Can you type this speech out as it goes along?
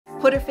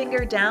Put a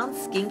finger down,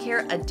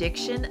 skincare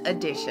addiction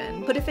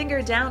edition. Put a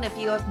finger down if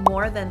you have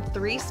more than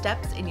 3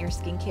 steps in your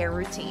skincare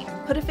routine.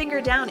 Put a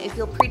finger down if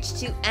you'll preach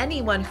to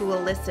anyone who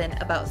will listen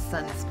about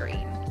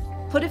sunscreen.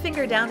 Put a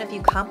finger down if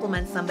you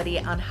compliment somebody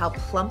on how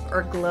plump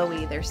or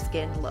glowy their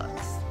skin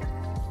looks.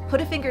 Put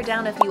a finger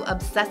down if you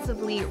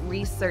obsessively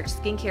research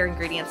skincare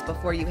ingredients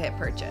before you hit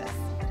purchase.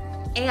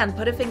 And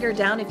put a finger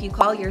down if you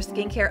call your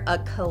skincare a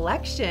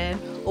collection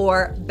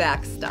or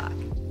backstock.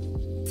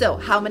 So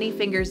how many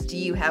fingers do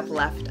you have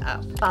left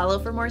up? Follow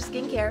for more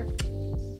skincare.